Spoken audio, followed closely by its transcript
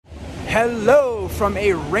Hello from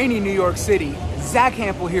a rainy New York City. Zack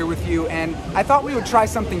Hample here with you, and I thought we would try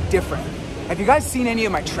something different. Have you guys seen any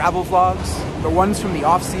of my travel vlogs? The ones from the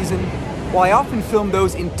off-season? Well, I often film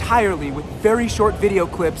those entirely with very short video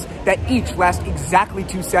clips that each last exactly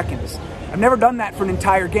 2 seconds. I've never done that for an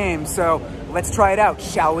entire game, so let's try it out,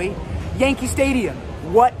 shall we? Yankee Stadium,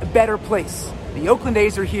 what a better place. The Oakland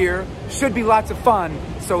A's are here, should be lots of fun,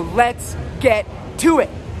 so let's get to it.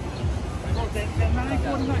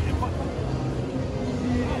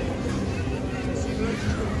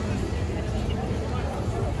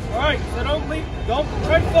 All right, so don't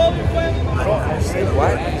try to follow your plan. I don't understand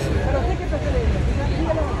what.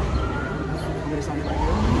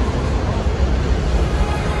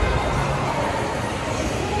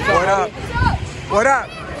 What up? What up?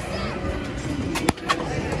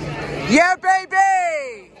 Yeah,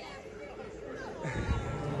 baby!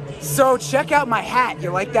 So check out my hat,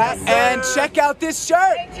 you like that? And check out this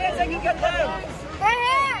shirt!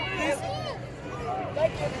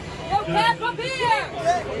 Go, Cap, up here!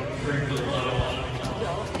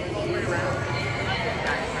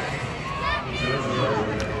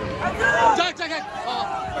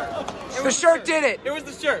 The shirt did it! It was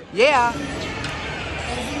the shirt. Yeah.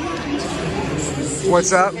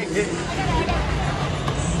 What's up?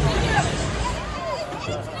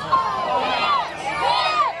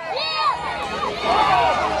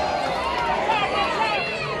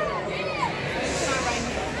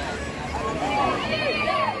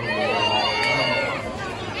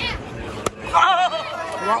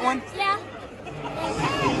 You want one? Yeah.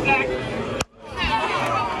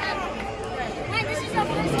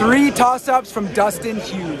 3 toss-ups from Dustin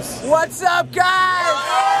Hughes. What's up, guys?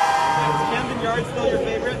 Is Camden Yards still your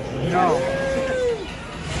favorite? No.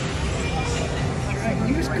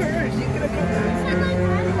 Use courage.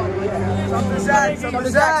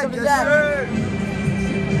 Something Zack.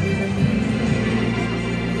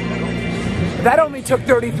 That only took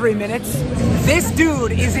 33 minutes. This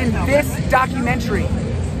dude is in this documentary.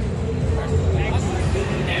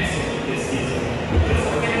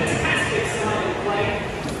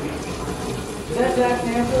 Is that Zack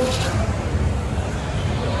Hample?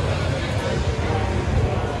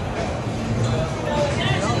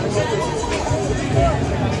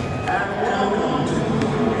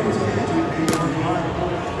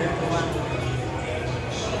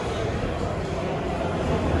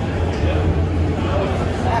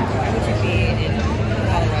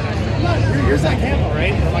 You're Zack Hample,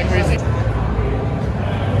 right? Am I crazy?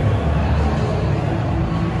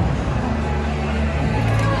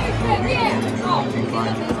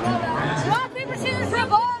 Rock, paper, scissors, for a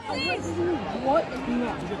ball, please! What?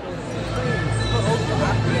 Number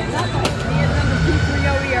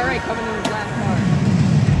 2.30 ERA coming in his last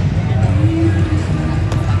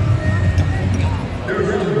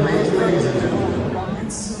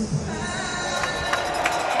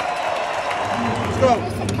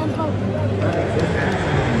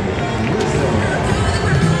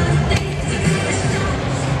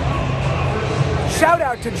Shout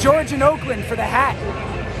out to George in Oakland for the hat.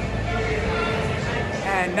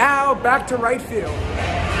 And now back to right field.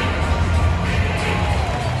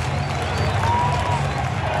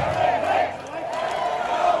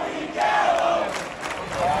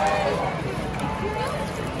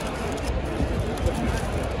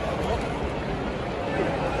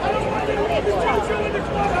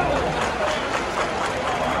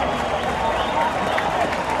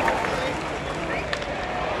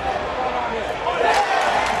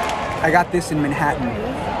 I got this in Manhattan.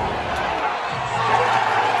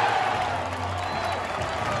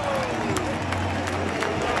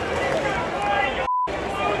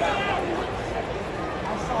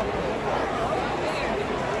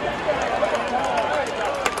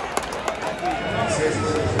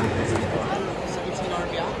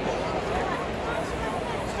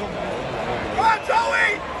 Come on,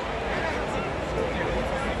 Joey!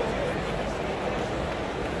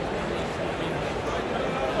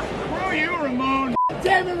 Ramon!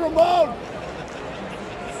 Damn it, Ramon!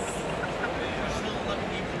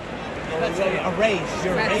 That's a raise.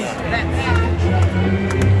 You're a raise.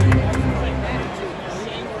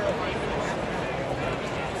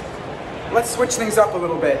 Let's switch things up a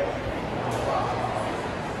little bit.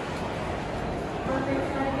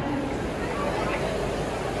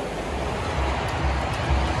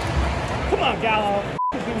 Come on, Gallo.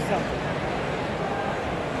 Do something.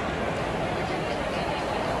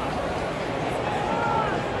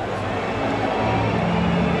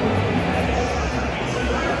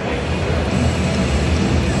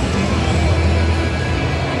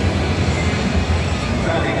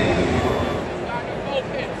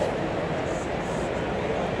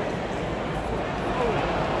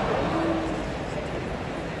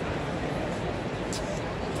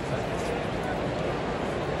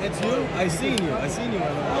 It's you? I seen you. I seen you.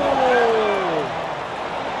 Oh!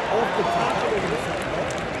 Off the top of it.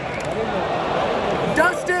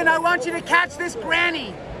 Dustin, I want you to catch this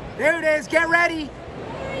granny. There it is. Get ready.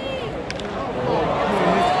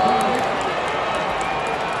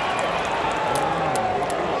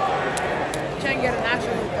 Try and get an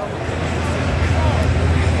actual look though.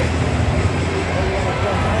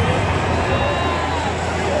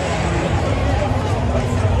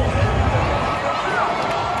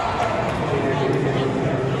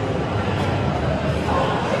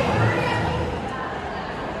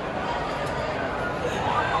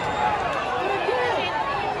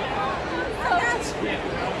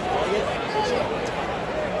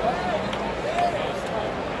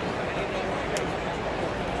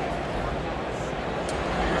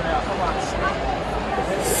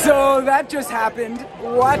 So that just happened.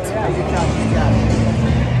 What?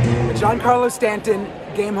 Giancarlo Stanton,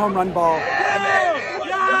 game home run ball.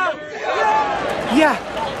 Yeah,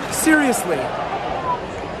 seriously.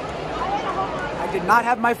 I did not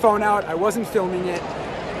have my phone out. I wasn't filming it.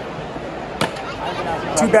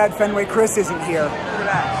 Too bad Fenway Chris isn't here.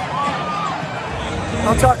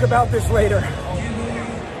 I'll talk about this later.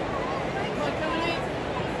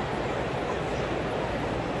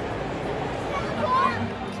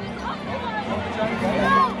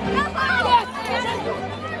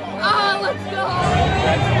 Let's go!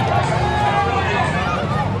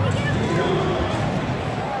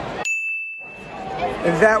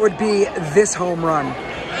 That would be this home run. I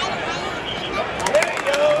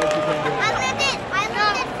lived it fine.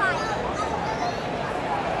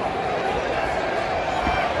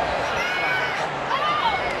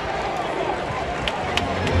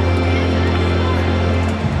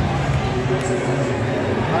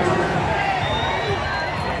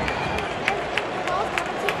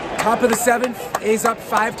 Top of the 7th, A's up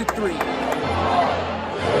 5-3. So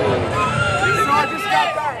I just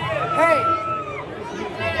got back. Hey,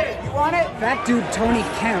 you want it? That dude, Tony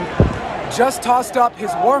Kemp, just tossed up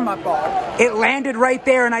his warm-up ball. It landed right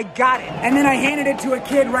there and I got it. And then I handed it to a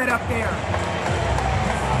kid right up there.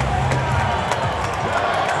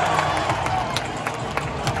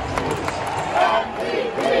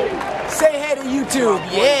 Say hey to YouTube,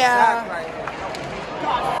 yeah.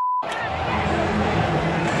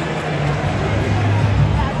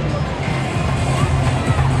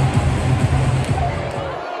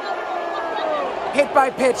 Hit by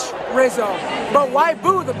pitch, Rizzo. But why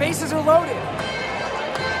boo? The bases are loaded.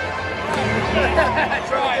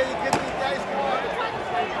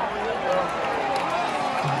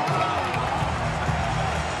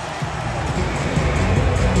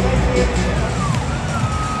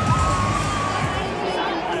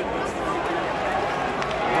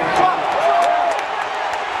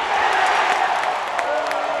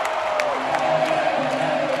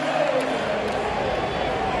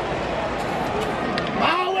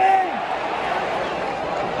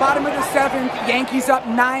 Bottom of the 7th, Yankees up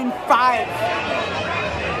 9-5.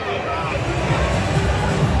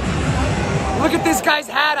 Look at this guy's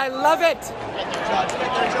hat, I love it. Get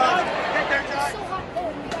their job.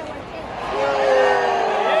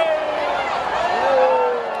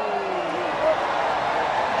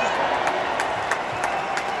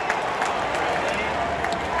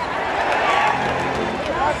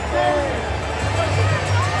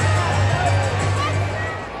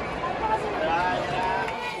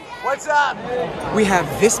 What's up? We have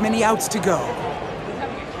this many outs to go.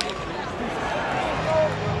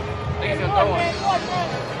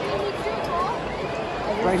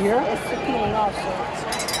 Right here?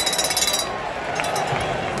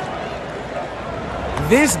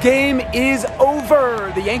 This game is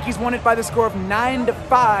over. The Yankees won it by the score of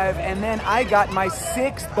 9-5, and then I got my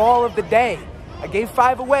 6th ball of the day. I gave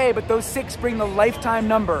 5 away, but those 6 bring the lifetime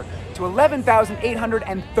number to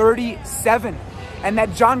 11,837. And that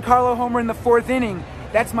Giancarlo homer in the 4th inning,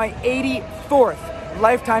 that's my 84th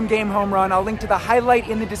lifetime game home run. I'll link to the highlight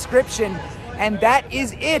in the description. And that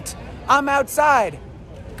is it. I'm outside.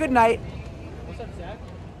 Good night. What's up, Zack?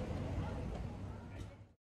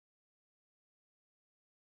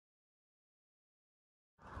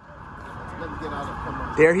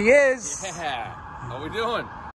 There he is. Yeah. How we doing?